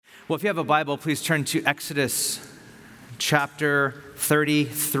Well, if you have a Bible, please turn to Exodus chapter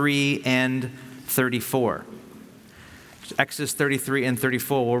 33 and 34. Exodus 33 and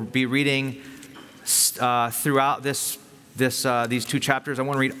 34. We'll be reading throughout these two chapters. I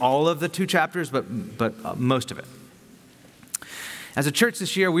want to read all of the two chapters, but most of it. As a church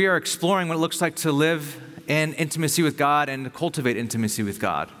this year, we are exploring what it looks like to live in intimacy with God and to cultivate intimacy with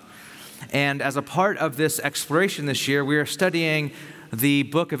God. And as a part of this exploration this year, we are studying the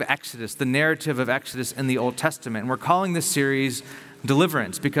book of Exodus, the narrative of Exodus in the Old Testament. And we're calling this series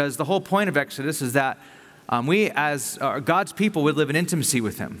Deliverance, because the whole point of Exodus is that we as God's people would live in intimacy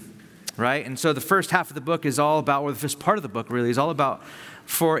with him, right? And so the first half of the book is all about, or the first part of the book really is all about,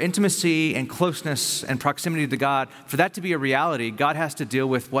 for intimacy and closeness and proximity to God, for that to be a reality, God has to deal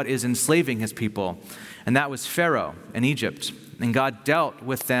with what is enslaving his people. And that was Pharaoh in Egypt. And God dealt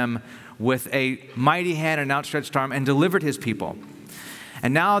with them with a mighty hand and outstretched arm and delivered his people.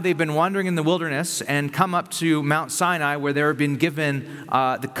 And now they've been wandering in the wilderness and come up to Mount Sinai, where they've been given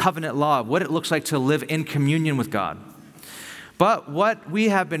the covenant law of what it looks like to live in communion with God. But what we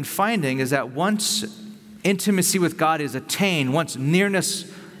have been finding is that once intimacy with God is attained, once nearness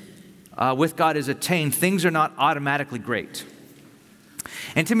with God is attained, things are not automatically great.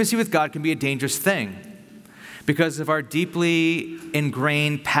 Intimacy with God can be a dangerous thing because of our deeply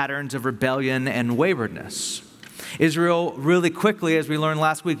ingrained patterns of rebellion and waywardness. Israel really quickly, as we learned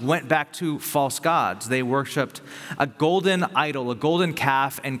last week, went back to false gods. They worshiped a golden idol, a golden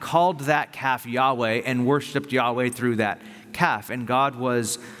calf, and called that calf Yahweh and worshiped Yahweh through that calf. And God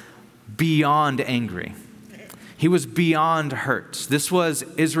was beyond angry. He was beyond hurt. This was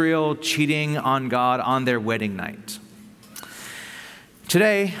Israel cheating on God on their wedding night.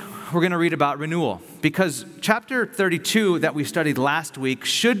 Today, we're going to read about renewal, because chapter 32 that we studied last week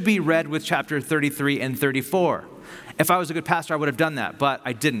should be read with chapter 33 and 34. If I was a good pastor, I would have done that, but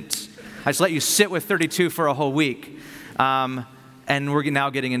I didn't. I just let you sit with 32 for a whole week, and we're now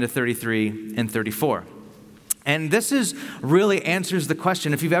getting into 33 and 34. And this really answers the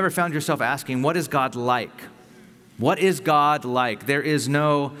question, if you've ever found yourself asking, what is God like? What is God like? There is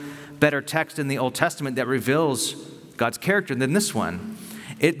no better text in the Old Testament that reveals God's character than this one.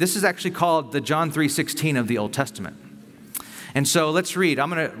 This is actually called the John 3:16 of the Old Testament. And so let's read. I'm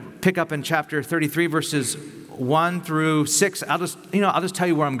going to pick up in chapter 33, verses 1 through 6. I'll just tell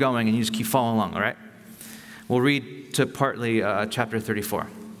you where I'm going, and you just keep following along, all right? We'll read to partly chapter 34,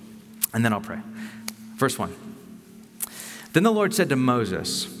 and then I'll pray. Verse 1. Then the Lord said to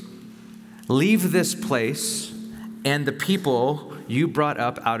Moses, "Leave this place and the people you brought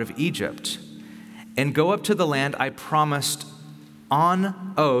up out of Egypt, and go up to the land I promised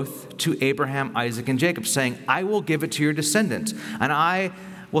on oath to Abraham, Isaac, and Jacob, saying, I will give it to your descendants, and I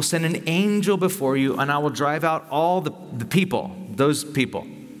will send an angel before you, and I will drive out all the people, those people."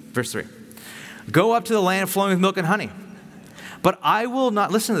 Verse 3. "Go up to the land flowing with milk and honey. But I will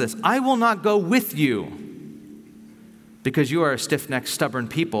not," listen to this, "I will not go with you, because you are a stiff-necked, stubborn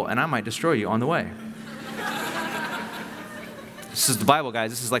people, and I might destroy you on the way." This is the Bible, guys.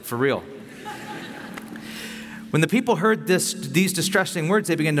 This is like for real. When the people heard these distressing words,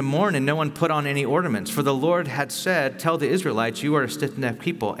 they began to mourn, and no one put on any ornaments. For the Lord had said, "Tell the Israelites, you are a stiff-necked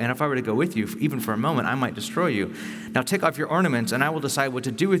people, and if I were to go with you, even for a moment, I might destroy you. Now take off your ornaments, and I will decide what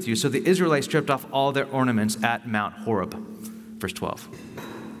to do with you." So the Israelites stripped off all their ornaments at Mount Horeb. Verse 12.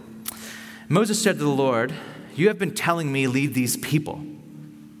 Moses said to the Lord, "You have been telling me, lead these people,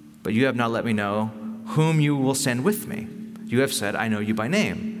 but you have not let me know whom you will send with me. You have said, I know you by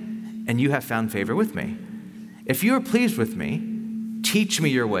name, and you have found favor with me. If you are pleased with me, teach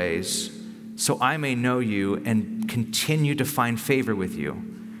me your ways, so I may know you and continue to find favor with you.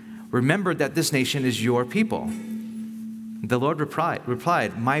 Remember that this nation is your people." The Lord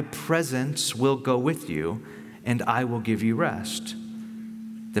replied, "My presence will go with you, and I will give you rest."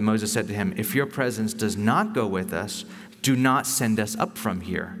 Then Moses said to him, "If your presence does not go with us, do not send us up from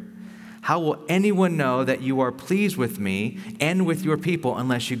here. How will anyone know that you are pleased with me and with your people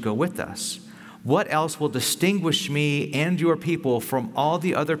unless you go with us? What else will distinguish me and your people from all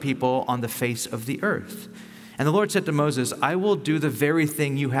the other people on the face of the earth?" And the Lord said to Moses, "I will do the very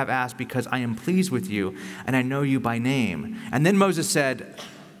thing you have asked, because I am pleased with you and I know you by name." And then Moses said,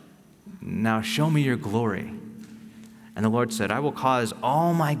 "Now show me your glory." And the Lord said, "I will cause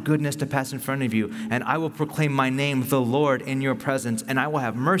all my goodness to pass in front of you, and I will proclaim my name, the Lord, in your presence. And I will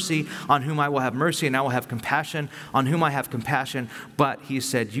have mercy on whom I will have mercy, and I will have compassion on whom I have compassion." But he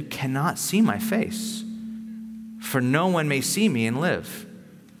said, "You cannot see my face, for no one may see me and live."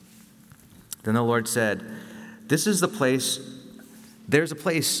 Then the Lord said, "There's a place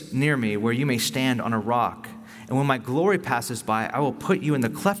near me where you may stand on a rock. And when my glory passes by, I will put you in the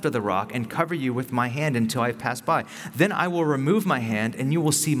cleft of the rock and cover you with my hand until I have passed by. Then I will remove my hand, and you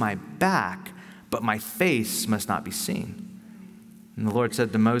will see my back, but my face must not be seen. And the Lord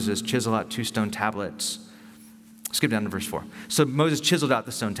said to Moses, chisel out 2 stone tablets. Skip down to verse 4. So Moses chiseled out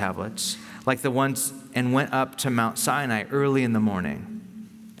the stone tablets, like the ones, and went up to Mount Sinai early in the morning,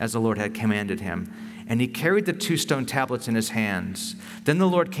 as the Lord had commanded him. And he carried the 2 stone tablets in his hands. Then the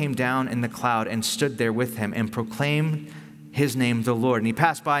Lord came down in the cloud and stood there with him and proclaimed his name, the Lord. And he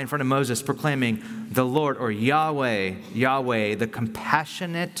passed by in front of Moses, proclaiming, the Lord, or Yahweh, Yahweh, the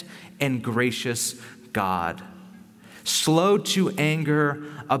compassionate and gracious God, slow to anger,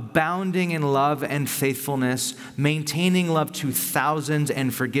 abounding in love and faithfulness, maintaining love to thousands,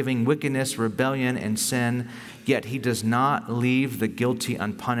 and forgiving wickedness, rebellion, and sin. Yet he does not leave the guilty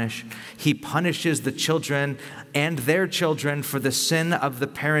unpunished. He punishes the children and their children for the sin of the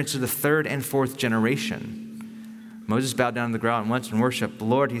parents of the 3rd and 4th generation. Moses bowed down to the ground and went and worshiped.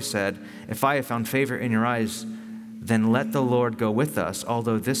 Lord, he said, if I have found favor in your eyes, then let the Lord go with us,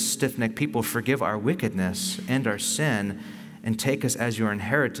 although this stiff-necked people forgive our wickedness and our sin and take us as your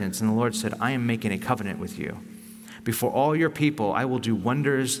inheritance. And the Lord said, I am making a covenant with you. Before all your people, I will do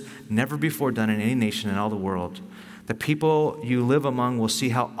wonders never before done in any nation in all the world. The people you live among will see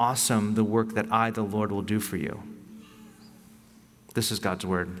how awesome the work that I, the Lord, will do for you. This is God's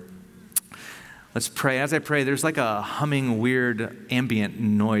word. Let's pray. As I pray, there's like a humming, weird, ambient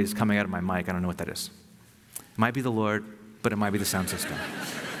noise coming out of my mic. I don't know what that is. It might be the Lord, but it might be the sound system.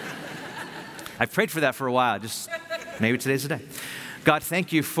 I've prayed for that for a while. Just maybe today's the day. God,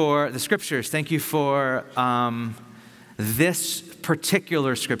 thank you for the scriptures. Thank you for this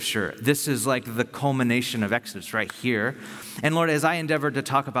particular scripture. This is like the culmination of Exodus right here. And Lord, as I endeavor to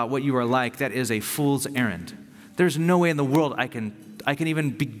talk about what you are like, that is a fool's errand. There's no way in the world I can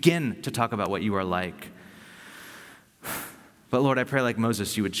even begin to talk about what you are like. But Lord, I pray like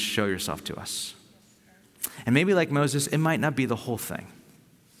Moses, you would show yourself to us. And maybe like Moses, it might not be the whole thing.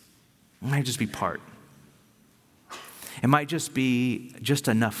 It might just be part. It might just be just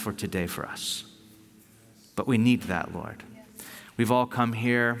enough for today for us. But we need that, Lord. We've all come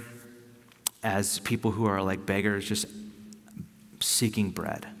here as people who are like beggars, just seeking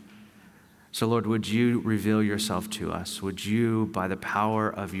bread. So, Lord, would you reveal yourself to us? Would you, by the power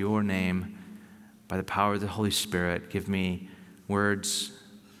of your name, by the power of the Holy Spirit, give me words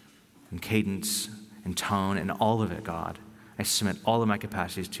and cadence and tone and all of it, God. I submit all of my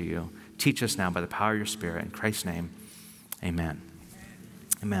capacities to you. Teach us now by the power of your Spirit. In Christ's name, amen.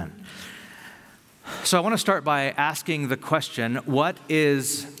 Amen. So I want to start by asking the question, what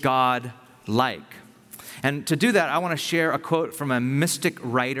is God like? And to do that, I want to share a quote from a mystic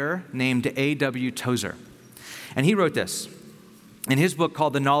writer named A.W. Tozer. And he wrote this in his book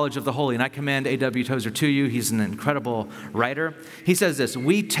called The Knowledge of the Holy. And I commend A.W. Tozer to you. He's an incredible writer. He says this: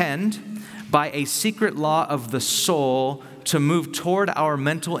 we tend, by a secret law of the soul, to move toward our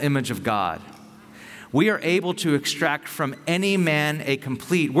mental image of God. We are able to extract from any man a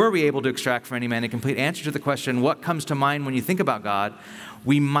complete, were we able to extract from any man a complete answer to the question, what comes to mind when you think about God,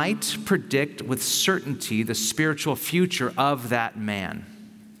 we might predict with certainty the spiritual future of that man.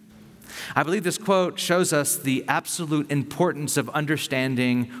 I believe this quote shows us the absolute importance of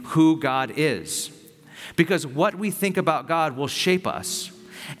understanding who God is. Because what we think about God will shape us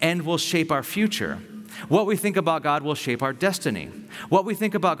and will shape our future. What we think about God will shape our destiny. What we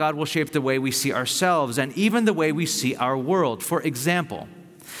think about God will shape the way we see ourselves and even the way we see our world. For example,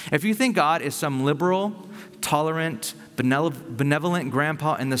 if you think God is some liberal, tolerant, benevolent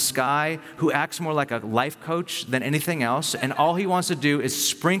grandpa in the sky who acts more like a life coach than anything else, and all he wants to do is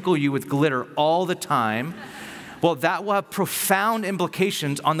sprinkle you with glitter all the time, well, that will have profound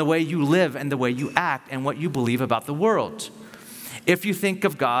implications on the way you live and the way you act and what you believe about the world. If you think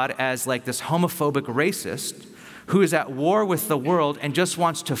of God as like this homophobic racist who is at war with the world and just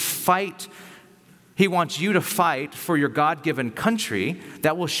wants to fight, he wants you to fight for your God-given country,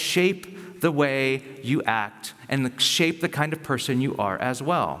 that will shape the way you act and shape the kind of person you are as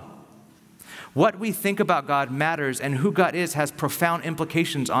well. What we think about God matters, and who God is has profound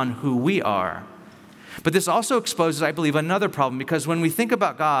implications on who we are. But this also exposes, I believe, another problem, because when we think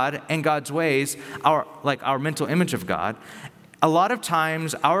about God and God's ways, our mental image of God, a lot of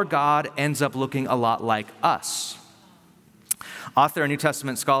times our God ends up looking a lot like us. Author and New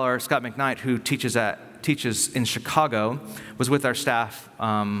Testament scholar Scott McKnight, who teaches in Chicago, was with our staff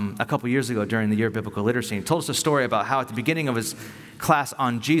a couple years ago during the year of biblical literacy. He told us a story about how at the beginning of his class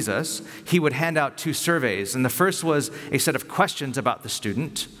on Jesus, he would hand out 2 surveys. And the first was a set of questions about the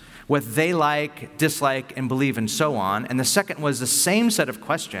student, what they like, dislike, and believe, and so on. And the second was the same set of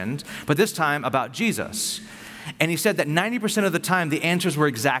questions, but this time about Jesus. And he said that 90% of the time, the answers were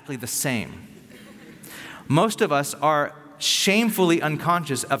exactly the same. Most of us are shamefully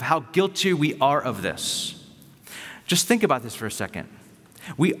unconscious of how guilty we are of this. Just think about this for a second.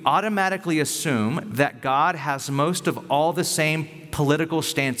 We automatically assume that God has most of all the same political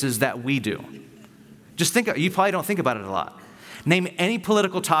stances that we do. Just think, you probably don't think about it a lot. Name any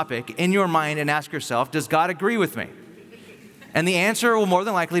political topic in your mind and ask yourself, does God agree with me? And the answer will more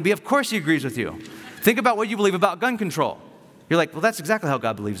than likely be, of course he agrees with you. Think about what you believe about gun control. You're like, well, that's exactly how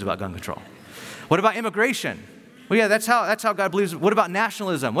God believes about gun control. What about immigration? Well, yeah, that's how God believes. What about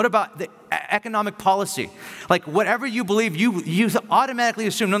nationalism? What about the economic policy? Like, whatever you believe, you automatically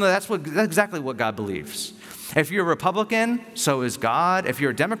assume, no, that's exactly what God believes. If you're a Republican, so is God. If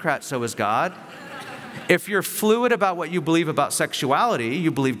you're a Democrat, so is God. If you're fluid about what you believe about sexuality,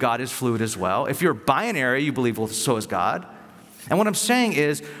 you believe God is fluid as well. If you're binary, you believe, well, so is God. And what I'm saying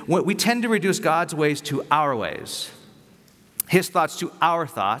is, we tend to reduce God's ways to our ways, his thoughts to our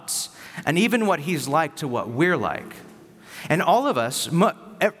thoughts, and even what he's like to what we're like. And all of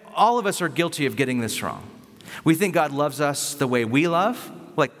us are guilty of getting this wrong. We think God loves us the way we love,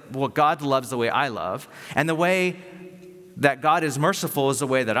 like, well, God loves the way I love, and the way that God is merciful is the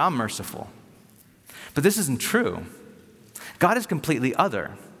way that I'm merciful. But this isn't true. God is completely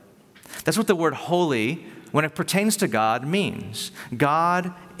other. That's what the word holy, when it pertains to God, means.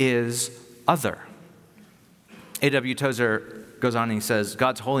 God is other. A.W. Tozer goes on and he says,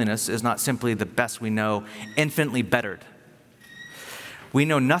 God's holiness is not simply the best we know, infinitely bettered. We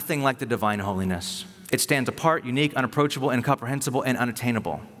know nothing like the divine holiness. It stands apart, unique, unapproachable, incomprehensible, and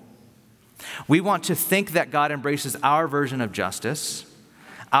unattainable. We want to think that God embraces our version of justice,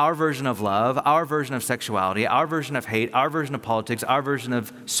 our version of love, our version of sexuality, our version of hate, our version of politics, our version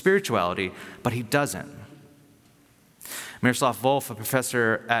of spirituality, but he doesn't. Miroslav Volf, a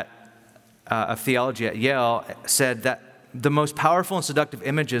professor of theology at Yale, said that the most powerful and seductive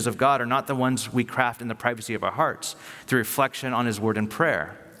images of God are not the ones we craft in the privacy of our hearts through reflection on his word and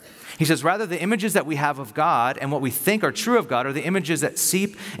prayer. He says, rather, the images that we have of God and what we think are true of God are the images that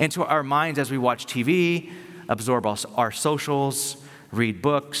seep into our minds as we watch TV, absorb our socials, read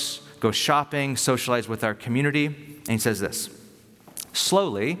books, go shopping, socialize with our community. And he says this,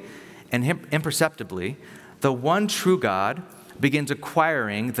 slowly and imperceptibly, the one true God begins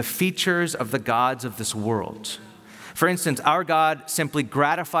acquiring the features of the gods of this world. For instance, our God simply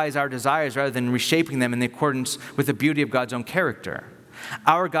gratifies our desires rather than reshaping them in accordance with the beauty of God's own character.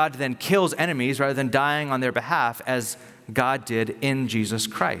 Our God then kills enemies rather than dying on their behalf as God did in Jesus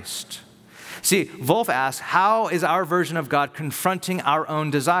Christ. See, Volf asks, how is our version of God confronting our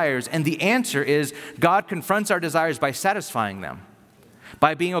own desires? And the answer is, God confronts our desires by satisfying them,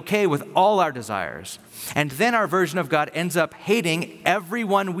 by being okay with all our desires. And then our version of God ends up hating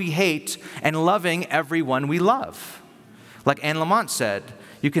everyone we hate and loving everyone we love. Like Anne Lamott said,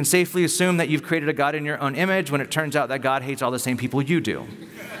 you can safely assume that you've created a God in your own image when it turns out that God hates all the same people you do.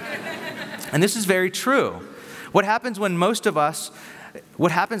 And this is very true. What happens that most of us,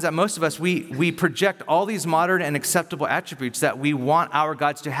 we project all these modern and acceptable attributes that we want our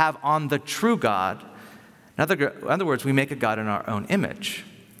gods to have on the true God. In other words, we make a God in our own image.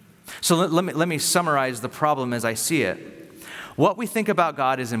 So let me summarize the problem as I see it. What we think about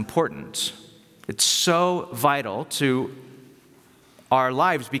God is important. It's so vital to our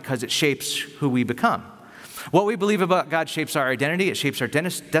lives because it shapes who we become. What we believe about God shapes our identity, it shapes our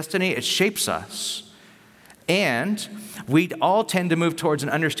destiny, it shapes us. And we all tend to move towards an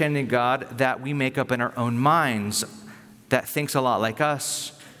understanding of God that we make up in our own minds, that thinks a lot like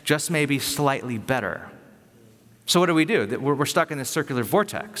us, just maybe slightly better. So what do? We're stuck in this circular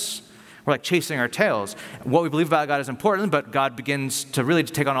vortex. We're like chasing our tails. What we believe about God is important, but God begins to really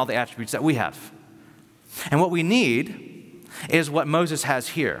take on all the attributes that we have. And what we need is what Moses has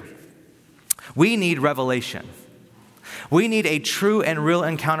here. We need revelation. We need a true and real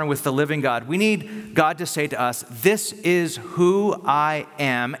encounter with the living God. We need God to say to us, this is who I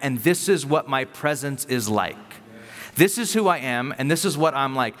am, and this is what my presence is like. This is who I am, and this is what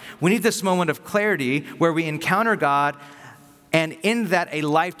I'm like. We need this moment of clarity where we encounter God, and in that a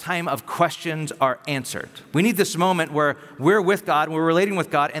lifetime of questions are answered. We need this moment where we're with God, we're relating with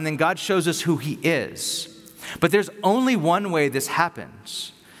God, and then God shows us who he is. But there's only one way this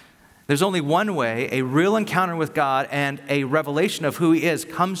happens. There's only one way a real encounter with God and a revelation of who he is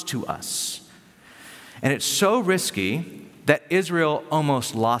comes to us. And it's so risky that Israel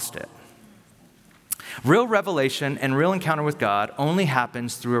almost lost it. Real revelation and real encounter with God only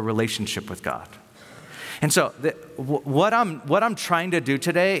happens through a relationship with God. And so what I'm trying to do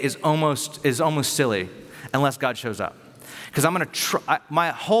today is almost silly unless God shows up. Because my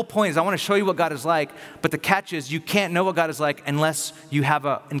whole point is I want to show you what God is like, but the catch is you can't know what God is like unless you have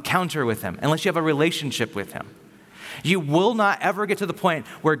an encounter with him, unless you have a relationship with him. You will not ever get to the point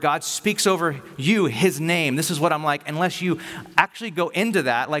where God speaks over you, his name. This is what I'm like, unless you actually go into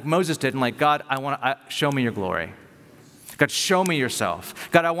that like Moses did and like, God, show me your glory. God, show me yourself.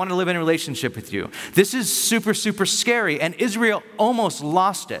 God, I want to live in a relationship with you. This is super, super scary, and Israel almost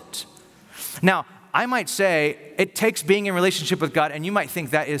lost it. Now, I might say it takes being in relationship with God, and you might think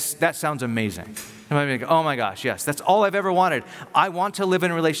that sounds amazing. You might be like, oh my gosh, yes, that's all I've ever wanted. I want to live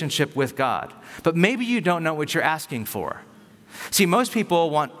in a relationship with God. But maybe you don't know what you're asking for. See, most people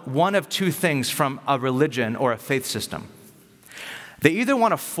want one of two things from a religion or a faith system. They either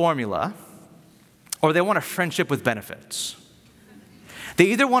want a formula, or they want a friendship with benefits. They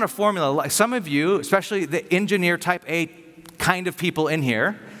either want a formula, like some of you, especially the engineer type A kind of people in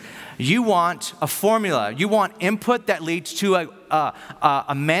here, you want a formula. You want input that leads to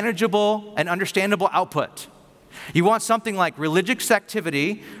a manageable and understandable output. You want something like religious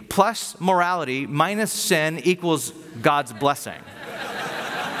activity plus morality minus sin equals God's blessing.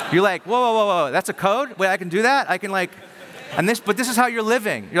 You're like, whoa, that's a code? Wait, I can do that? I can but this is how you're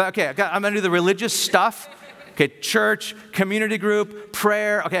living. You're like, okay, I'm going to do the religious stuff. Okay, church, community group,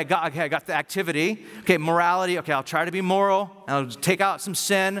 prayer. Okay, I got the activity. Okay, morality. Okay, I'll try to be moral. I'll take out some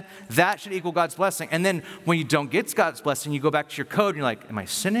sin. That should equal God's blessing. And then when you don't get God's blessing, you go back to your code and you're like, am I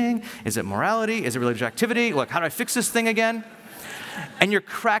sinning? Is it morality? Is it religious activity? Like, how do I fix this thing again? And you're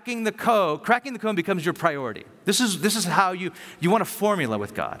cracking the code. Cracking the code becomes your priority. This is how you want a formula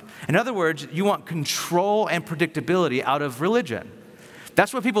with God. In other words, you want control and predictability out of religion.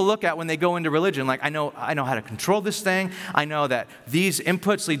 That's what people look at when they go into religion. Like, I know how to control this thing. I know that these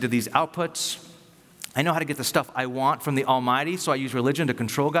inputs lead to these outputs. I know how to get the stuff I want from the Almighty, so I use religion to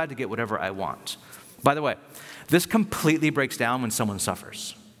control God to get whatever I want. By the way, this completely breaks down when someone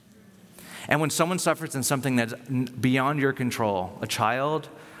suffers. And when someone suffers in something that's beyond your control, a child,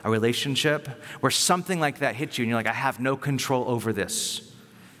 a relationship, where something like that hits you and you're like, I have no control over this.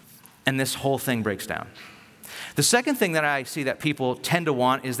 And this whole thing breaks down. The second thing that I see that people tend to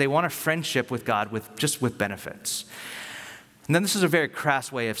want is they want a friendship with God with benefits. And then this is a very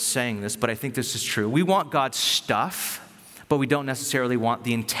crass way of saying this, but I think this is true. We want God's stuff, but we don't necessarily want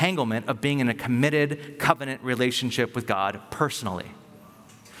the entanglement of being in a committed covenant relationship with God personally.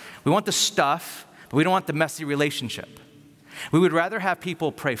 We want the stuff, but we don't want the messy relationship. We would rather have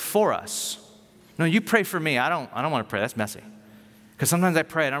people pray for us. No, you pray for me. I don't want to pray. That's messy. Because sometimes I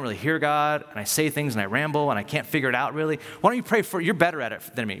pray, I don't really hear God, and I say things and I ramble and I can't figure it out really. Why don't you pray you're better at it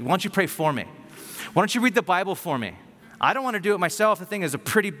than me. Why don't you pray for me? Why don't you read the Bible for me? I don't want to do it myself. The thing is a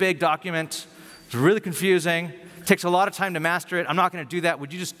pretty big document. It's really confusing. It takes a lot of time to master it. I'm not going to do that.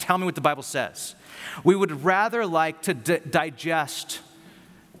 Would you just tell me what the Bible says? We would rather like to digest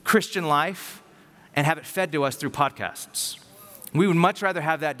Christian life and have it fed to us through podcasts. We would much rather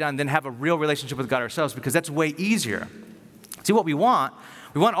have that done than have a real relationship with God ourselves because that's way easier. See, what we want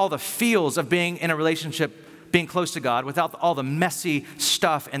all the feels of being in a relationship, being close to God, without all the messy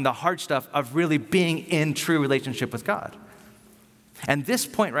stuff and the hard stuff of really being in true relationship with God. And this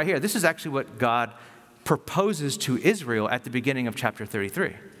point right here, this is actually what God proposes to Israel at the beginning of chapter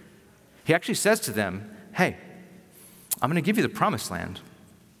 33. He actually says to them, hey, I'm going to give you the promised land.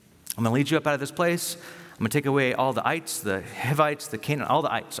 I'm going to lead you up out of this place. I'm going to take away all the ites, the Hivites, the Canaan, all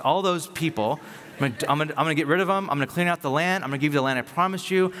the ites, all those people. I'm going to get rid of them. I'm going to clean out the land. I'm going to give you the land I promised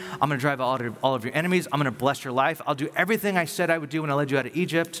you. I'm going to drive out all of your enemies. I'm going to bless your life. I'll do everything I said I would do when I led you out of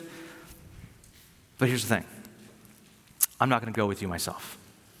Egypt. But here's the thing. I'm not going to go with you myself.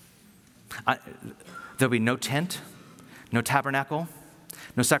 There'll be no tent, no tabernacle,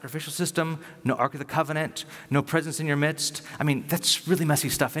 no sacrificial system, no Ark of the Covenant, no presence in your midst. I mean, that's really messy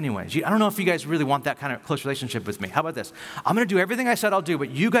stuff anyways. I don't know if you guys really want that kind of close relationship with me. How about this? I'm going to do everything I said I'll do,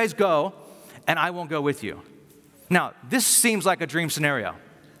 but you guys go, and I won't go with you. Now, this seems like a dream scenario.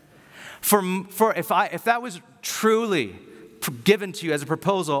 If that was truly given to you as a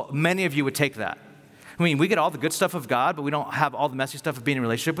proposal, many of you would take that. I mean, we get all the good stuff of God, but we don't have all the messy stuff of being in a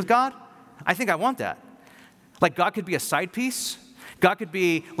relationship with God. I think I want that. Like God could be a side piece. God could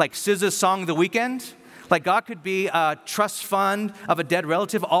be like SZA's song, The Weekend. Like God could be a trust fund of a dead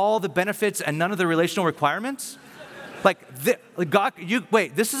relative, all the benefits and none of the relational requirements. Wait,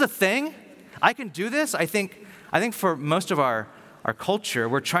 this is a thing? I can do this? I think for most of our culture,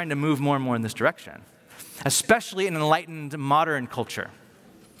 we're trying to move more and more in this direction, especially in enlightened modern culture.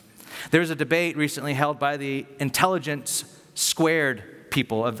 There was a debate recently held by the Intelligence Squared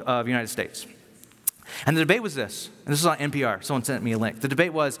people of the United States. And the debate was this, and this is on NPR. Someone sent me a link. The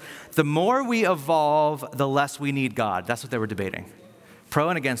debate was, the more we evolve, the less we need God. That's what they were debating. Pro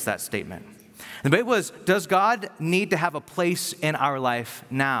and against that statement. The debate was, does God need to have a place in our life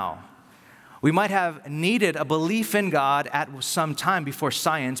now? We might have needed a belief in God at some time before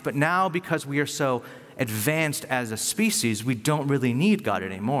science, but now because we are so advanced as a species, we don't really need God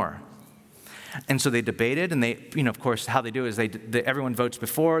anymore. And so they debated, and they, of course, how they do is everyone votes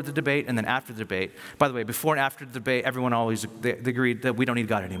before the debate and then after the debate. By the way, before and after the debate, everyone they agreed that we don't need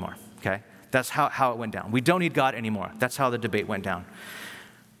God anymore, okay? That's how it went down. We don't need God anymore. That's how the debate went down.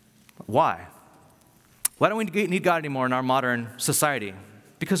 Why? Why don't we need God anymore in our modern society?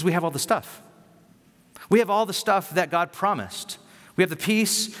 Because we have all the stuff. We have all the stuff that God promised. We have the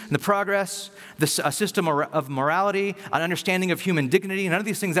peace and the progress, a system of morality, an understanding of human dignity, none of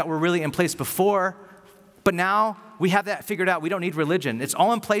these things that were really in place before. But now we have that figured out. We don't need religion. It's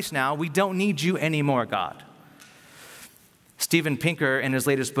all in place now. We don't need you anymore, God. Steven Pinker, in his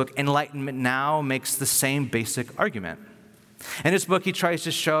latest book, Enlightenment Now, makes the same basic argument. In his book, he tries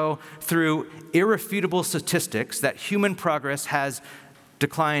to show through irrefutable statistics that human progress has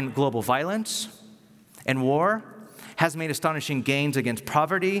declined global violence and war, has made astonishing gains against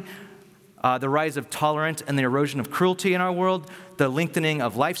poverty, the rise of tolerance and the erosion of cruelty in our world, the lengthening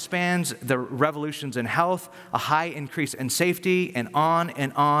of lifespans, the revolutions in health, a high increase in safety, and on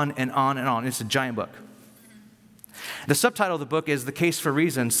and on and on and on. It's a giant book. The subtitle of the book is The Case for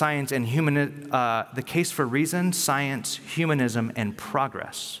Reason, Science, Humanism, and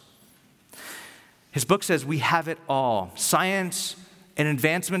Progress. His book says we have it all. Science and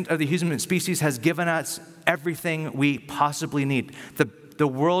advancement of the human species has given us everything we possibly need. The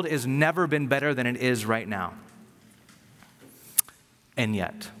world has never been better than it is right now. And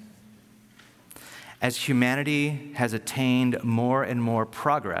yet, as humanity has attained more and more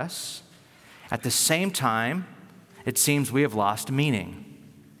progress, at the same time, it seems we have lost meaning.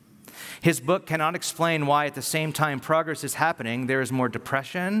 His book cannot explain why at the same time progress is happening, there is more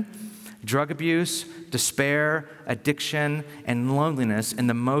depression, drug abuse, despair, addiction, and loneliness in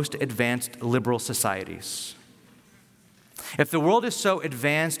the most advanced liberal societies. If the world is so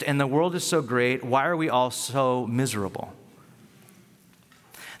advanced and the world is so great, why are we all so miserable?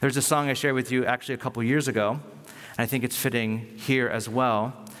 There's a song I shared with you actually a couple years ago, and I think it's fitting here as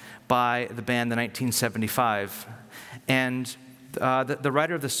well, by the band The 1975. And the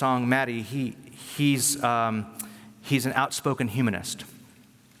writer of the song, Matty, he's an outspoken humanist.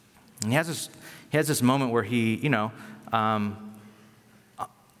 And he has this moment where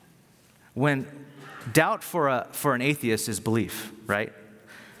when doubt for an atheist is belief, right?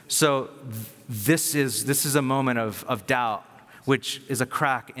 So this is a moment of doubt, which is a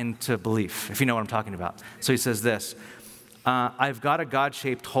crack into belief, if you know what I'm talking about. So he says this, I've got a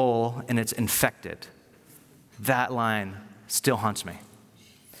God-shaped hole and it's infected. That line still haunts me.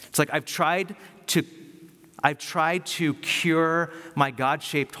 It's like I've tried to cure my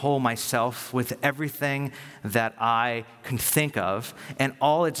God-shaped hole myself with everything that I can think of, and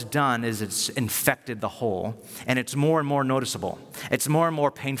all it's done is it's infected the hole, and it's more and more noticeable. It's more and more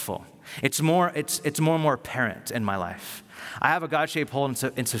painful. It's more and more apparent in my life. I have a God-shaped hole, and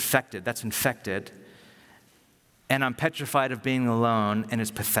it's infected. That's infected, and I'm petrified of being alone, and it's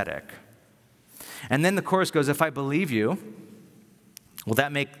pathetic. And then the chorus goes, if I believe you, will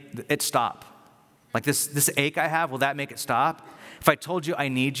that make it stop? Like this ache I have, will that make it stop? If I told you I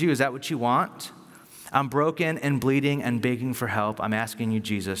need you, is that what you want? I'm broken and bleeding and begging for help. I'm asking you,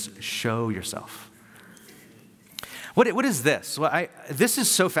 Jesus, show yourself. What is this? Well, this is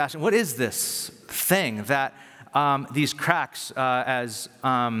so fascinating. What is this thing that these cracks, as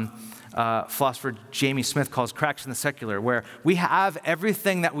philosopher Jamie Smith calls cracks in the secular, where we have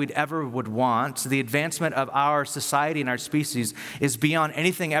everything that we'd ever would want. So the advancement of our society and our species is beyond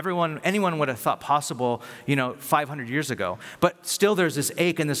anything anyone would have thought possible, 500 years ago. But still there's this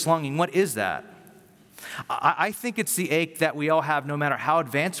ache and this longing. What is that? I think it's the ache that we all have no matter how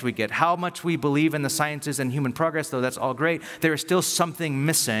advanced we get, how much we believe in the sciences and human progress, though that's all great. There is still something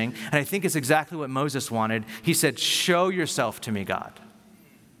missing, and I think it's exactly what Moses wanted. He said, show yourself to me, God.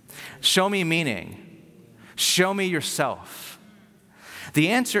 Show me meaning. Show me yourself. The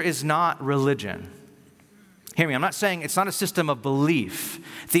answer is not religion. Hear me, I'm not saying it's not a system of belief.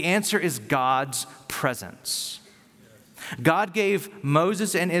 The answer is God's presence. God gave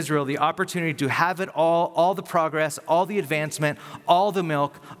Moses and Israel the opportunity to have it all the progress, all the advancement, all the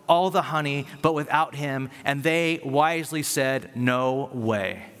milk, all the honey, but without him, and they wisely said, no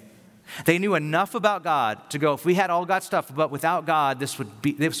way. They knew enough about God to go, if we had all God's stuff, but without God, this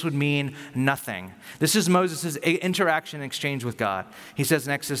would mean nothing. This is Moses' interaction and exchange with God. He says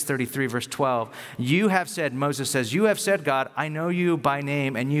in Exodus 33, verse 12, Moses says, you have said, God, I know you by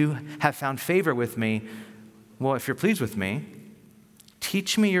name, and you have found favor with me. Well, if you're pleased with me,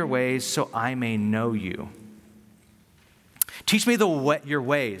 teach me your ways so I may know you. Teach me your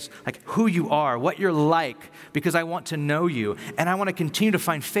ways, like who you are, what you're like, because I want to know you, and I want to continue to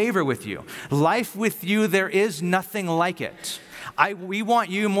find favor with you. Life with you, there is nothing like it. We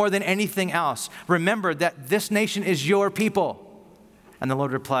want you more than anything else. Remember that this nation is your people. And the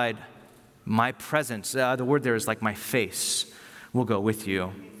Lord replied, my presence, the word there is like my face, will go with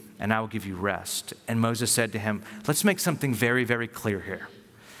you, and I will give you rest. And Moses said to him, let's make something very, very clear here.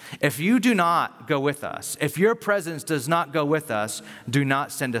 If you do not go with us, if your presence does not go with us, do not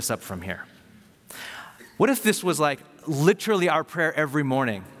send us up from here. What if this was like literally our prayer every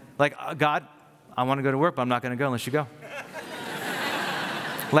morning? Like, God, I want to go to work, but I'm not going to go unless you go.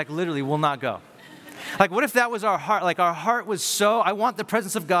 Like literally, we'll not go. Like, what if that was our heart? Like, our heart was so, I want the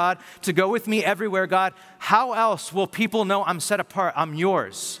presence of God to go with me everywhere. God, how else will people know I'm set apart, I'm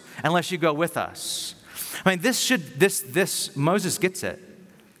yours, unless you go with us? I mean, Moses gets it.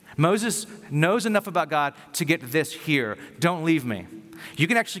 Moses knows enough about God to get this here. Don't leave me. You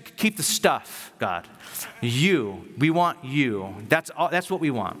can actually keep the stuff, God. We want you. That's what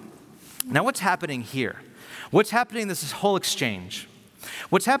we want. Now, what's happening here? What's happening in this whole exchange?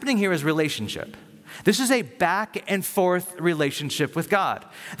 What's happening here is relationship. This is a back and forth relationship with God.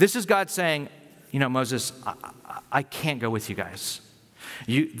 This is God saying, Moses, I can't go with you guys.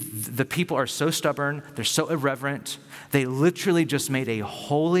 The people are so stubborn. They're so irreverent. They literally just made a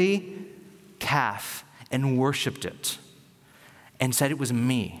holy calf and worshiped it and said it was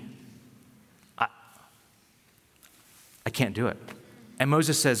me. I can't do it. And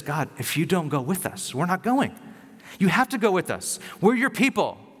Moses says, God, if you don't go with us, we're not going. You have to go with us. We're your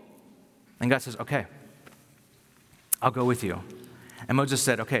people. And God says, okay, I'll go with you. And Moses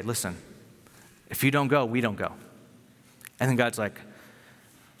said, okay, listen, if you don't go, we don't go. And then God's like,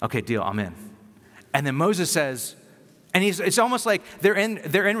 okay, deal, I'm in. And then Moses says, and it's almost like they're in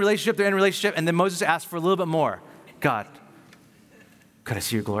relationship, and then Moses asks for a little bit more. God, could I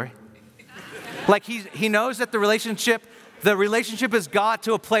see your glory? Like he knows that the relationship has got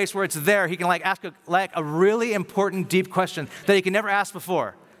to a place where it's there. He can ask a really important, deep question that he can never ask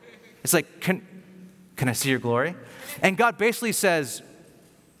before. It's like, can I see your glory? And God basically says,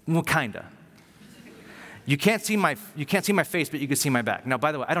 well, kinda. You can't see my face, but you can see my back. Now,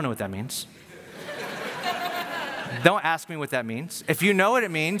 by the way, I don't know what that means. Don't ask me what that means. If you know what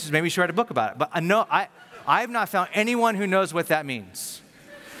it means, maybe you should write a book about it. But I have not found anyone who knows what that means.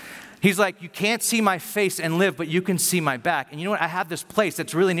 He's like, you can't see my face and live, but you can see my back. And you know what? I have this place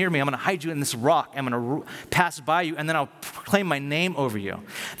that's really near me. I'm going to hide you in this rock. I'm going to pass by you, and then I'll proclaim my name over you.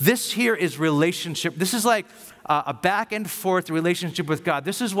 This here is relationship. This is like a back and forth relationship with God.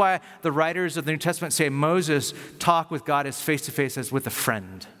 This is why the writers of the New Testament say Moses talked with God as face-to-face as with a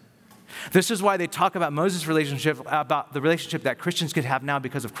friend. This is why they talk about Moses' relationship, about the relationship that Christians could have now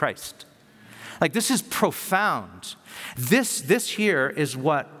because of Christ. Like, this is profound. This here is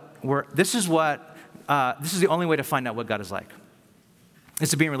this is the only way to find out what God is like. Is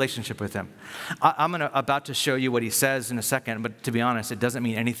to be in relationship with him. I'm about to show you what he says in a second, but to be honest, it doesn't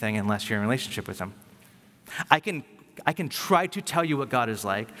mean anything unless you're in relationship with him. I can try to tell you what God is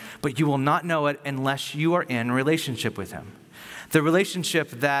like, but you will not know it unless you are in relationship with him. The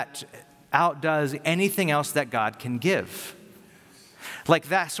relationship that outdoes anything else that God can give. Like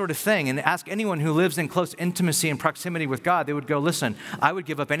that sort of thing. And ask anyone who lives in close intimacy and proximity with God, they would go, listen, I would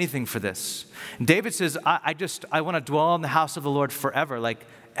give up anything for this. And David says, I want to dwell in the house of the Lord forever. Like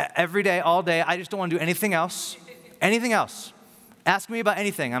every day, all day, I just don't want to do anything else. Anything else. Ask me about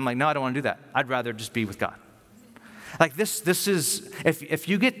anything. I'm like, no, I don't want to do that. I'd rather just be with God. Like this is, if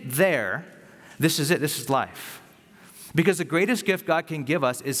you get there, this is it. This is life. Because the greatest gift God can give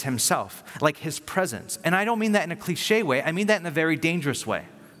us is himself, like his presence. And I don't mean that in a cliche way. I mean that in a very dangerous way.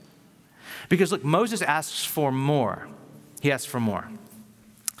 Because look, Moses asks for more. He asks for more.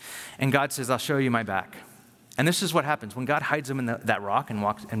 And God says, I'll show you my back. And this is what happens. When God hides him in that rock and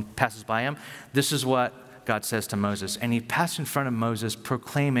walks and passes by him, this is what God says to Moses. And he passed in front of Moses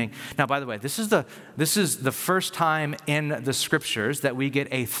proclaiming. Now, by the way, this is the first time in the scriptures that we get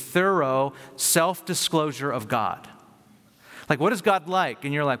a thorough self-disclosure of God. Like, what is God like?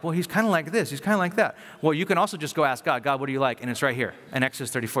 And you're like, well, he's kind of like this. He's kind of like that. Well, you can also just go ask God, what are you like? And it's right here in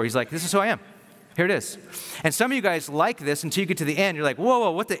Exodus 34. He's like, this is who I am. Here it is. And some of you guys like this until you get to the end. You're like,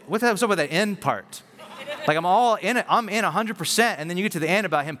 whoa, what's up with that end part? Like I'm all in it. I'm in 100%. And then you get to the end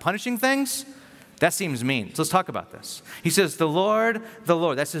about him punishing things. That seems mean. So let's talk about this. He says, the Lord,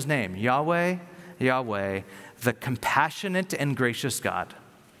 that's his name. Yahweh, Yahweh, the compassionate and gracious God.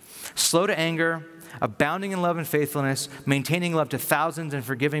 Slow to anger, abounding in love and faithfulness, maintaining love to thousands and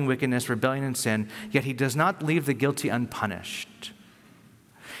forgiving wickedness, rebellion, and sin. Yet he does not leave the guilty unpunished.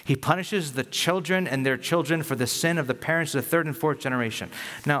 He punishes the children and their children for the sin of the parents of the third and fourth generation.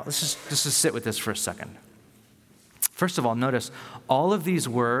 Now, let's just sit with this for a second. First of all, notice all of these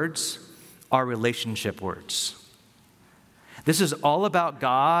words are relationship words. This is all about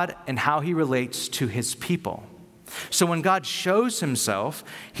God and how he relates to his people. So when God shows himself,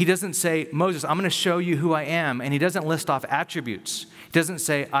 he doesn't say, Moses, I'm going to show you who I am. And he doesn't list off attributes. He doesn't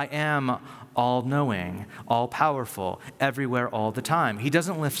say, I am all-knowing, all-powerful, everywhere, all the time. He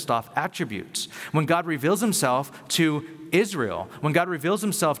doesn't list off attributes. When God reveals himself to Israel, when God reveals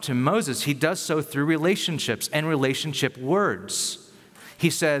himself to Moses, he does so through relationships and relationship words. He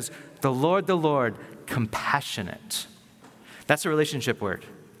says, the Lord, compassionate. That's a relationship word.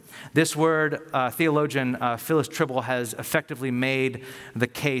 This word, theologian Phyllis Tribble has effectively made the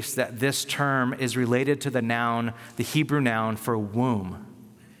case that this term is related to the noun, the Hebrew noun for womb.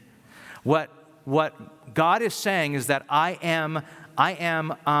 What God is saying is that I am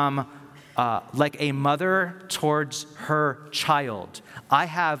like a mother towards her child. I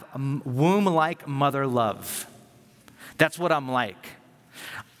have womb-like mother love. That's what I'm like.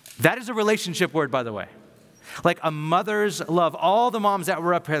 That is a relationship word, by the way. Like a mother's love. All the moms that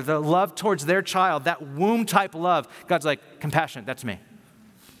were up here, the love towards their child, that womb-type love, God's like, compassionate, that's me.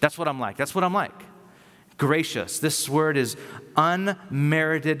 That's what I'm like. That's what I'm like. Gracious. This word is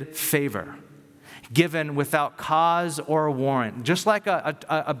unmerited favor, given without cause or warrant. Just like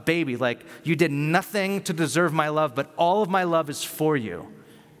a baby, like you did nothing to deserve my love, but all of my love is for you.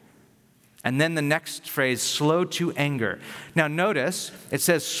 And then the next phrase, slow to anger. Now notice, it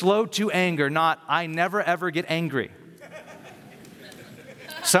says slow to anger, not I never ever get angry.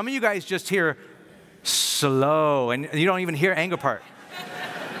 Some of you guys just hear slow, and you don't even hear anger part.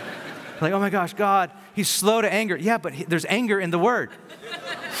 Like, oh my gosh, God, he's slow to anger. Yeah, but there's anger in the word.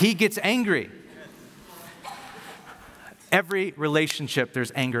 He gets angry. Every relationship,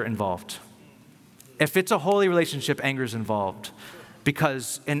 there's anger involved. If it's a holy relationship, anger is involved.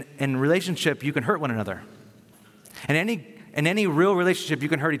 Because in relationship, you can hurt one another. In any real relationship, you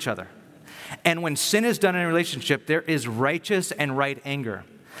can hurt each other. And when sin is done in a relationship, there is righteous and right anger.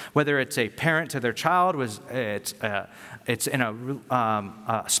 Whether it's a parent to their child, it's in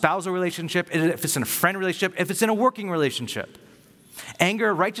a spousal relationship, if it's in a friend relationship, if it's in a working relationship.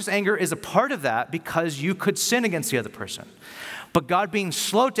 Anger, righteous anger is a part of that because you could sin against the other person. But God being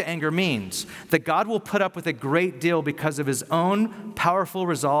slow to anger means that God will put up with a great deal because of his own powerful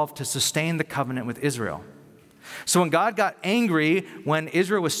resolve to sustain the covenant with Israel. So when God got angry when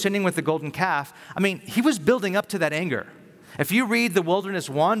Israel was sinning with the golden calf, he was building up to that anger. If you read the wilderness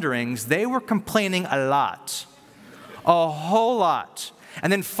wanderings, they were complaining a lot, a whole lot. And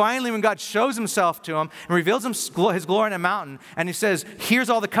then finally, when God shows himself to them and reveals his glory on a mountain, and he says, here's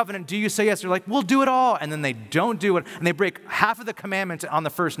all the covenant, do you say yes? They're like, we'll do it all. And then they don't do it, and they break half of the commandments on the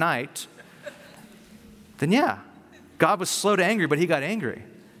first night. Then yeah, God was slow to anger, but he got angry.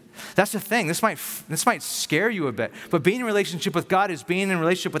 That's the thing. This might scare you a bit. But being in a relationship with God is being in a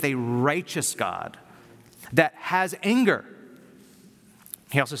relationship with a righteous God that has anger.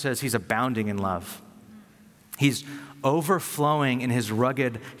 He also says he's abounding in love. He's overflowing in his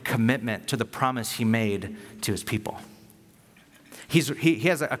rugged commitment to the promise he made to his people. He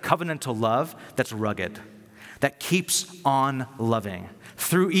has a covenantal love that's rugged, that keeps on loving.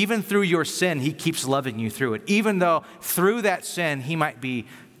 Even through your sin, he keeps loving you through it. Even though through that sin, he might be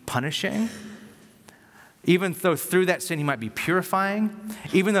punishing. Even though through that sin, he might be purifying.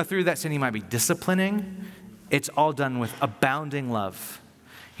 Even though through that sin, he might be disciplining. It's all done with abounding love.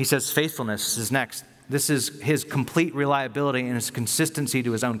 He says faithfulness is next. This is his complete reliability and his consistency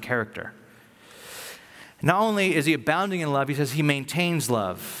to his own character. Not only is he abounding in love, he says he maintains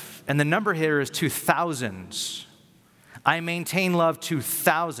love. And the number here is to thousands. I maintain love to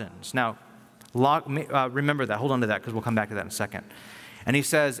thousands. Now, remember that. Hold on to that because we'll come back to that in a second. And he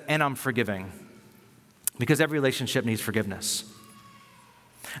says, and I'm forgiving. Because every relationship needs forgiveness.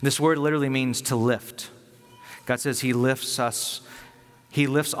 This word literally means to lift. God says he lifts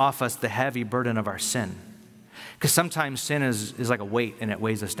off us the heavy burden of our sin. Because sometimes sin is like a weight and it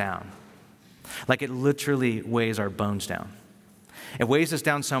weighs us down. Like it literally weighs our bones down. It weighs us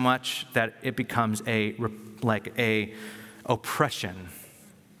down so much that it becomes a oppression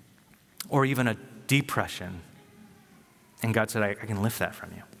or even a depression. And God said, I can lift that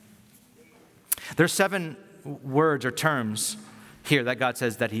from you. There's 7 words or terms here that God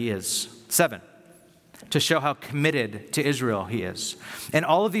says that he is. 7. To show how committed to Israel he is. And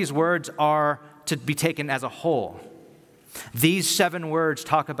all of these words are to be taken as a whole. These 7 words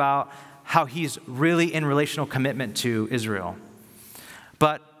talk about how he's really in relational commitment to Israel.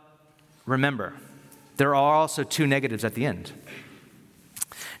 But remember, there are also 2 negatives at the end.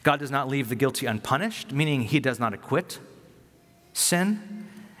 God does not leave the guilty unpunished, meaning he does not acquit sin,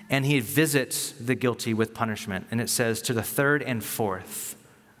 and he visits the guilty with punishment. And it says to the 3rd and 4th.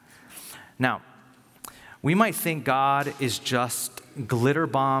 Now, we might think God is just glitter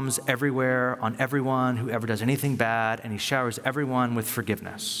bombs everywhere on everyone who ever does anything bad, and he showers everyone with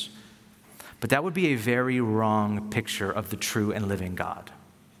forgiveness. But that would be a very wrong picture of the true and living God.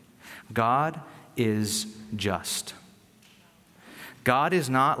 God is just. God is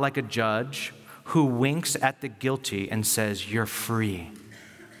not like a judge who winks at the guilty and says, "You're free."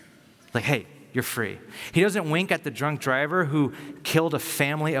 Like, hey, you're free. He doesn't wink at the drunk driver who killed a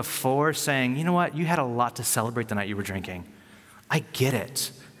family of 4 saying, "You know what? You had a lot to celebrate the night you were drinking. I get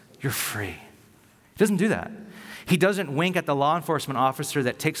it. You're free." He doesn't do that. He doesn't wink at the law enforcement officer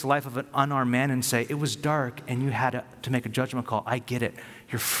that takes the life of an unarmed man and say, "It was dark and you had to make a judgment call. I get it.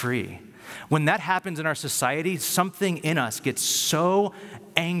 You're free." When that happens in our society, something in us gets so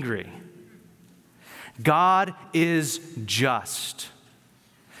angry. God is just.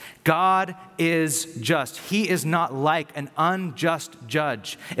 God is just. He is not like an unjust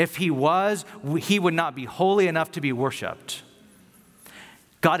judge. If he was, he would not be holy enough to be worshiped.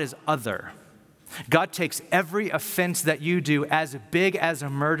 God is other. God takes every offense that you do, as big as a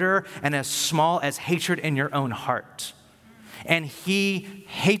murder and as small as hatred in your own heart. And he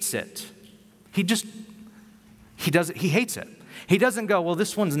hates it. He hates it. He doesn't go, "Well,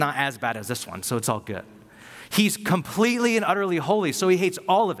 this one's not as bad as this one, so it's all good." He's completely and utterly holy, so he hates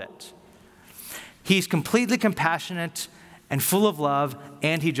all of it. He's completely compassionate and full of love,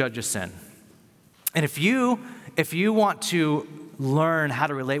 and he judges sin. And if you want to learn how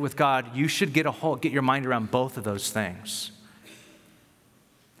to relate with God, you should get your mind around both of those things.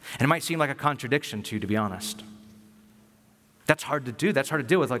 And it might seem like a contradiction to you, to be honest. That's hard to do. That's hard to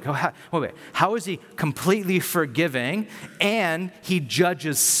deal with. Like, wait. How is he completely forgiving and he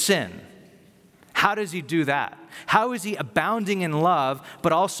judges sin? How does he do that? How is he abounding in love,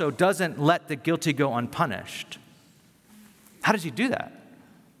 but also doesn't let the guilty go unpunished? How does he do that?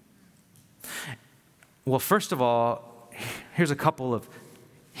 Well, first of all, here's a couple of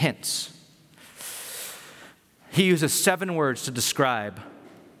hints. He uses 7 words to describe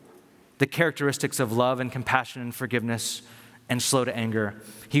the characteristics of love and compassion and forgiveness and slow to anger.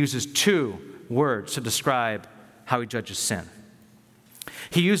 He uses 2 words to describe how he judges sin.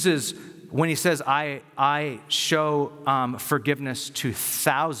 He uses, when he says, I show forgiveness to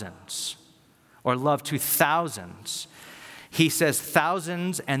thousands, or love to thousands, he says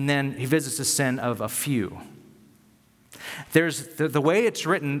thousands, and then he visits the sin of a few. There's the way it's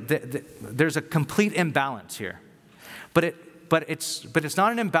written, there's a complete imbalance here. But it's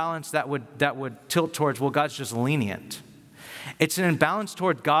not an imbalance that would tilt towards, well, God's just lenient. It's an imbalance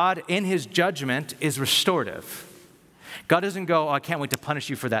toward God in his judgment is restorative. God doesn't go, "Oh, I can't wait to punish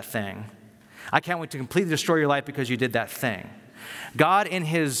you for that thing. I can't wait to completely destroy your life because you did that thing." God in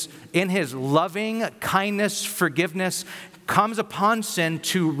his loving kindness, forgiveness, comes upon sin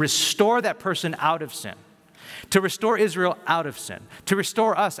to restore that person out of sin, to restore Israel out of sin, to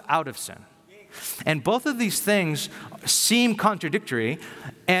restore us out of sin. And both of these things seem contradictory,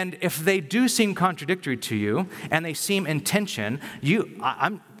 and if they do seem contradictory to you, and they seem in tension,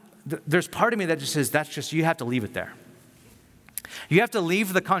 there's part of me that just says, you have to leave it there. You have to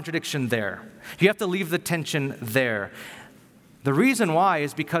leave the contradiction there. You have to leave the tension there. The reason why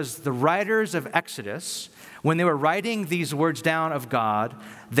is because the writers of Exodus, when they were writing these words down of God,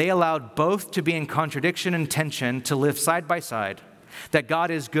 they allowed both to be in contradiction and tension to live side by side. That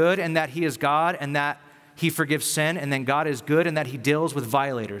God is good and that he is God and that he forgives sin, and then God is good and that he deals with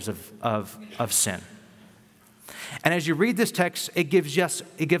violators of sin. And as you read this text, it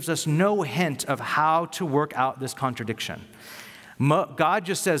gives us no hint of how to work out this contradiction. God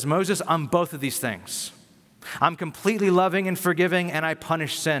just says, "Moses, I'm both of these things. I'm completely loving and forgiving, and I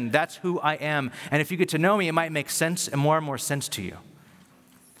punish sin. That's who I am. And if you get to know me, it might make sense and more sense to you."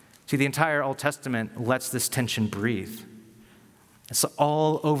 See, the entire Old Testament lets this tension breathe. It's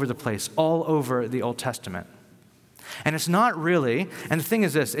all over the place, all over the Old Testament. And it's not really, and the thing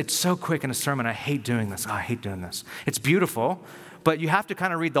is this, it's so quick in a sermon, I hate doing this. Oh, I hate doing this. It's beautiful, but you have to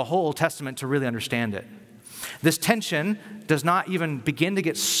kind of read the whole Old Testament to really understand it. This tension does not even begin to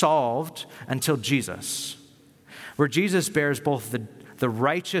get solved until Jesus, where Jesus bears both the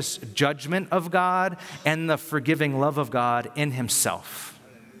righteous judgment of God and the forgiving love of God in himself.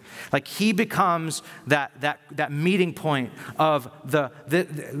 Like he becomes that meeting point of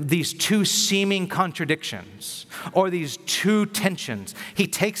these two seeming contradictions or these two tensions. He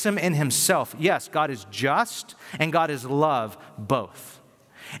takes them in himself. Yes, God is just and God is love, both.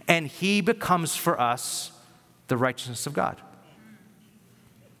 And he becomes for us the righteousness of God.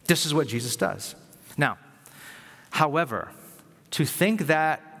 This is what Jesus does. Now, however, to think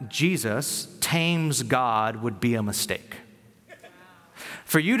that Jesus tames God would be a mistake.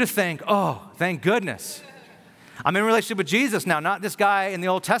 For you to think, oh, thank goodness, I'm in a relationship with Jesus now, not this guy in the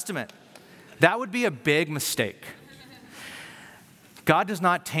Old Testament. That would be a big mistake. Jesus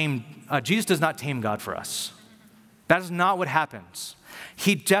does not tame God for us. That is not what happens.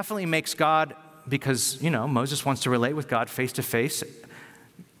 He definitely makes God, because, Moses wants to relate with God face to face.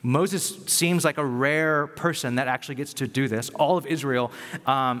 Moses seems like a rare person that actually gets to do this. All of Israel,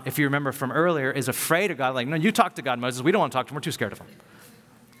 if you remember from earlier, is afraid of God. Like, no, you talk to God, Moses. We don't want to talk to him. We're too scared of him.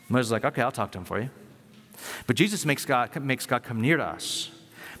 Moses is like, okay, I'll talk to him for you. But Jesus makes God come near to us.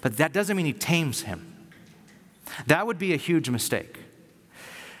 But that doesn't mean he tames him. That would be a huge mistake.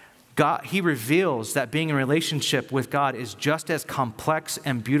 He reveals that being in relationship with God is just as complex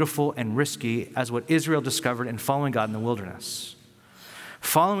and beautiful and risky as what Israel discovered in following God in the wilderness.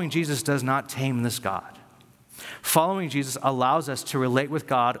 Following Jesus does not tame this God. Following Jesus allows us to relate with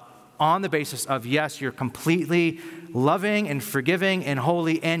God on the basis of, yes, you're completely loving and forgiving and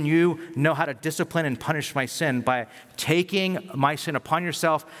holy, and you know how to discipline and punish my sin by taking my sin upon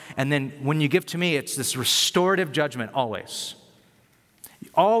yourself. And then when you give to me, it's this restorative judgment always.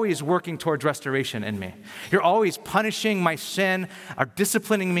 Always working towards restoration in me. You're always punishing my sin or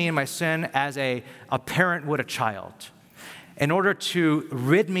disciplining me in my sin as a parent would a child, in order to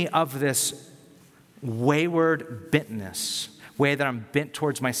rid me of this wayward bentness, way that I'm bent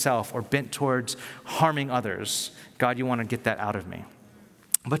towards myself or bent towards harming others. God, you want to get that out of me.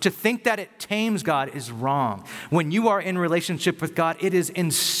 But to think that it tames God is wrong. When you are in relationship with God, it is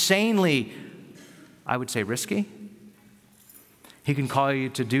insanely, I would say, risky. He can call you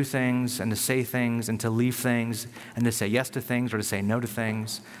to do things and to say things and to leave things and to say yes to things or to say no to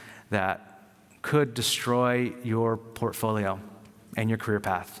things that could destroy your portfolio and your career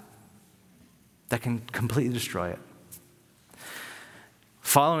path. That can completely destroy it.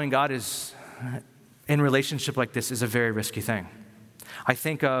 Following God in relationship like this is a very risky thing. I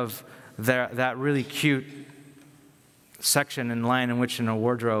think of that really cute section in Lion and Witch in a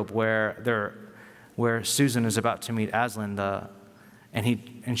Wardrobe where Susan is about to meet Aslan,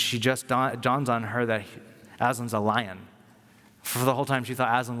 and she just dawns on her that Aslan's a lion. For the whole time she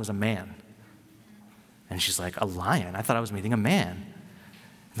thought Aslan was a man. And she's like, a lion? I thought I was meeting a man.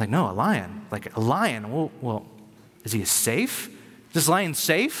 It's like, no, a lion. Like, a lion? Well, is he safe? Is this lion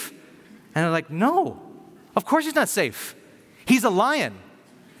safe? And they're like, no, of course he's not safe. He's a lion.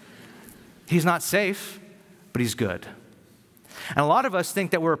 He's not safe, but he's good. And a lot of us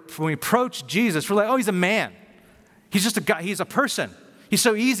think that when we approach Jesus, we're like, oh, he's a man. He's just a guy. He's a person. He's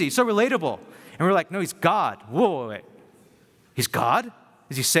so easy, so relatable. And we're like, no, he's God. Whoa, wait. He's God?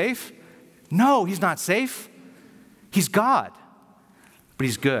 Is he safe? No, he's not safe. He's God, but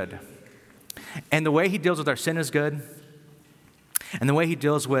he's good. And the way he deals with our sin is good. And the way he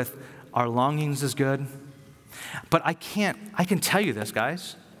deals with our longings is good. But I can tell you this,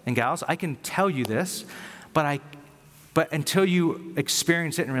 guys and gals, I can tell you this, but until you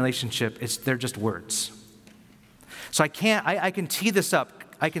experience it in relationship, they're just words. So I can tee this up.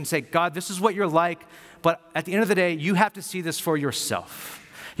 I can say, God, this is what you're like, but at the end of the day, you have to see this for yourself.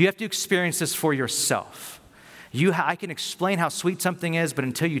 You have to experience this for yourself. I can explain how sweet something is, but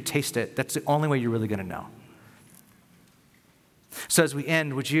until you taste it, that's the only way you're really going to know. So as we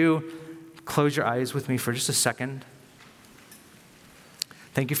end, would you close your eyes with me for just a second?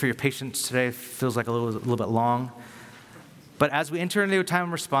 Thank you for your patience today. It feels like a little bit long. But as we enter into a time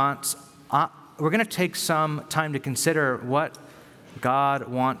of response, we're going to take some time to consider what God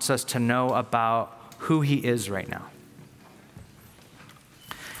wants us to know about who he is right now.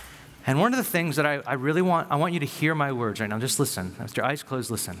 And one of the things that I really want you to hear my words right now. Just listen. With your eyes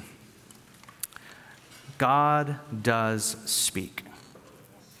closed, listen. God does speak.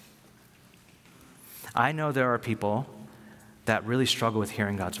 I know there are people that really struggle with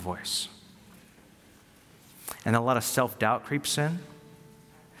hearing God's voice. And a lot of self-doubt creeps in.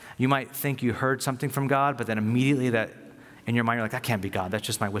 You might think you heard something from God, but then immediately that in your mind you're like, that can't be God. That's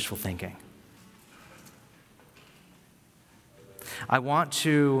just my wishful thinking. I want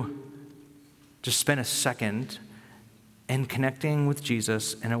to just spend a second in connecting with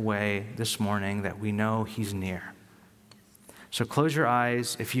Jesus in a way this morning that we know he's near. So close your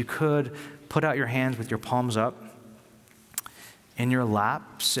eyes. If you could, put out your hands with your palms up in your lap.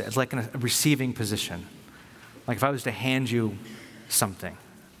 It's like in a receiving position. Like if I was to hand you something.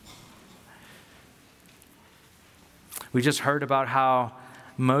 We just heard about how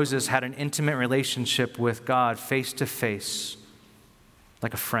Moses had an intimate relationship with God face to face,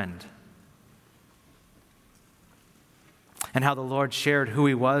 like a friend. And how the Lord shared who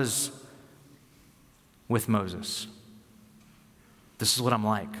he was with Moses. This is what I'm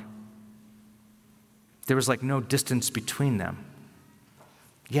like. There was like no distance between them.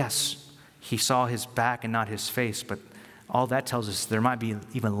 Yes, he saw his back and not his face, but all that tells us there might be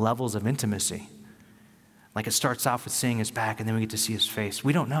even levels of intimacy. Like it starts off with seeing his back and then we get to see his face.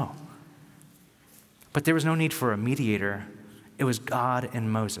 We don't know. But there was no need for a mediator. It was God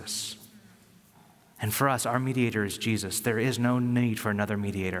and Moses. And for us, our mediator is Jesus. There is no need for another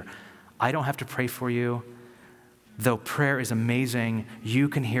mediator. I don't have to pray for you. Though prayer is amazing, you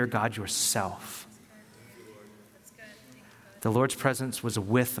can hear God yourself. The Lord's presence was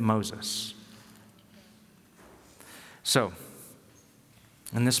with Moses. So,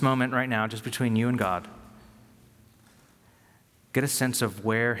 in this moment right now, just between you and God, get a sense of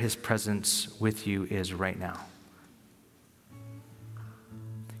where his presence with you is right now.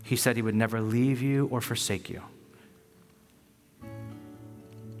 He said he would never leave you or forsake you.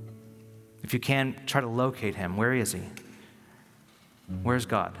 If you can, try to locate him. Where is he? Where's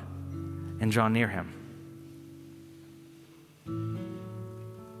God? And draw near him.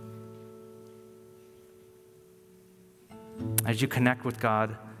 As you connect with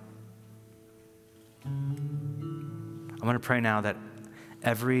God, I'm going to pray now that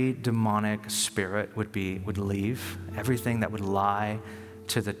every demonic spirit would leave, everything that would lie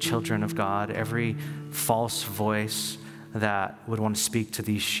to the children of God, every false voice that would want to speak to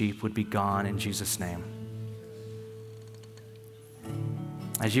these sheep would be gone in Jesus' name.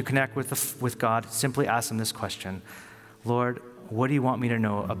 As you connect with God, simply ask him this question: Lord, what do you want me to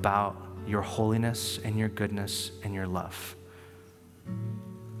know about your holiness and your goodness and your love?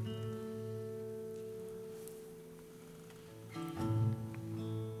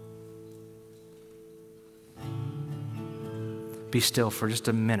 Be still for just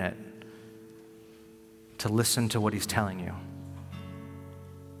a minute to listen to what he's telling you.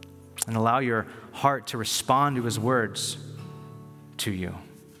 And allow your heart to respond to his words to you.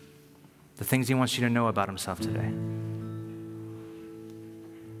 The things he wants you to know about himself today.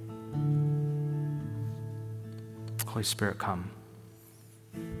 Holy Spirit, come.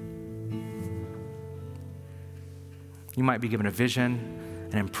 You might be given a vision,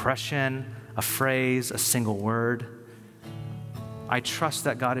 an impression, a phrase, a single word. I trust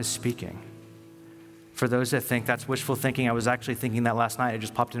that God is speaking. For those that think that's wishful thinking, I was actually thinking that last night. It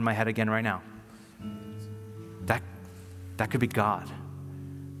just popped into my head again right now. That could be God.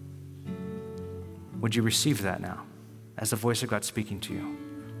 Would you receive that now as the voice of God speaking to you?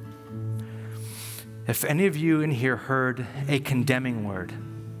 If any of you in here heard a condemning word,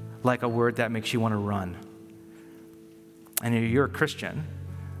 like a word that makes you want to run, and you're a Christian,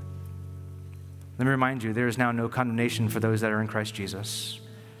 let me remind you, there is now no condemnation for those that are in Christ Jesus.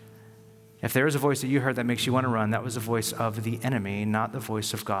 If there is a voice that you heard that makes you want to run, that was the voice of the enemy, not the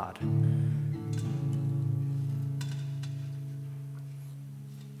voice of God.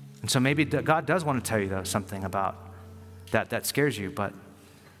 And so maybe God does want to tell you though, something about that scares you, but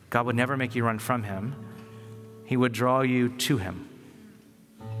God would never make you run from him. He would draw you to him.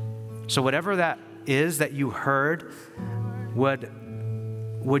 So whatever that is that you heard,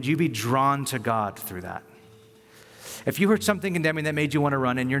 would you be drawn to God through that? If you heard something condemning that made you want to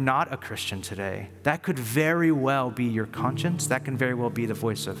run and you're not a Christian today, that could very well be your conscience. That can very well be the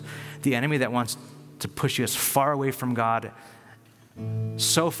voice of the enemy that wants to push you as far away from God,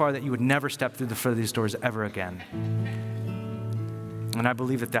 so far that you would never step through the foot of these doors ever again. And I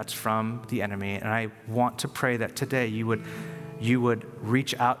believe that that's from the enemy. And I want to pray that today you would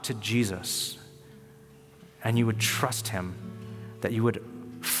reach out to Jesus and you would trust him, that you would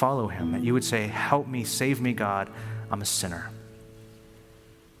follow him, that you would say, help me, save me, God, I'm a sinner.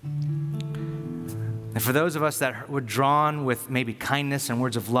 And for those of us that were drawn with maybe kindness and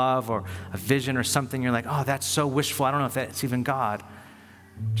words of love or a vision or something, you're like, oh, that's so wishful, I don't know if that's even God.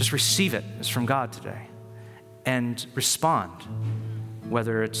 Just receive it as from God today and respond,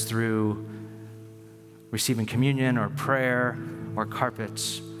 whether it's through receiving communion or prayer or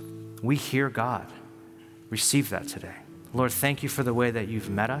carpets. We hear God. Receive that today. Lord, thank you for the way that you've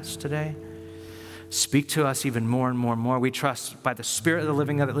met us today. Speak to us even more and more and more. We trust by the Spirit of the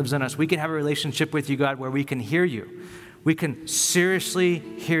living God that lives in us, we can have a relationship with you, God, where we can hear you. We can seriously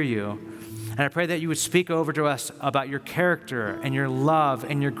hear you. And And I pray that you would speak over to us about your character and your love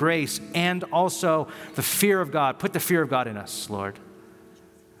and your grace and also the fear of God. Put the fear of God in us, Lord.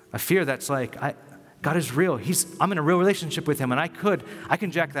 A fear that's like, God is real. I'm in a real relationship with him, and I can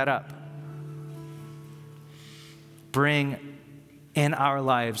jack that up. Bring in our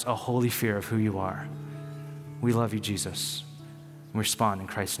lives a holy fear of who you are. We love you, Jesus. We respond in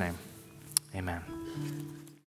Christ's name. Amen.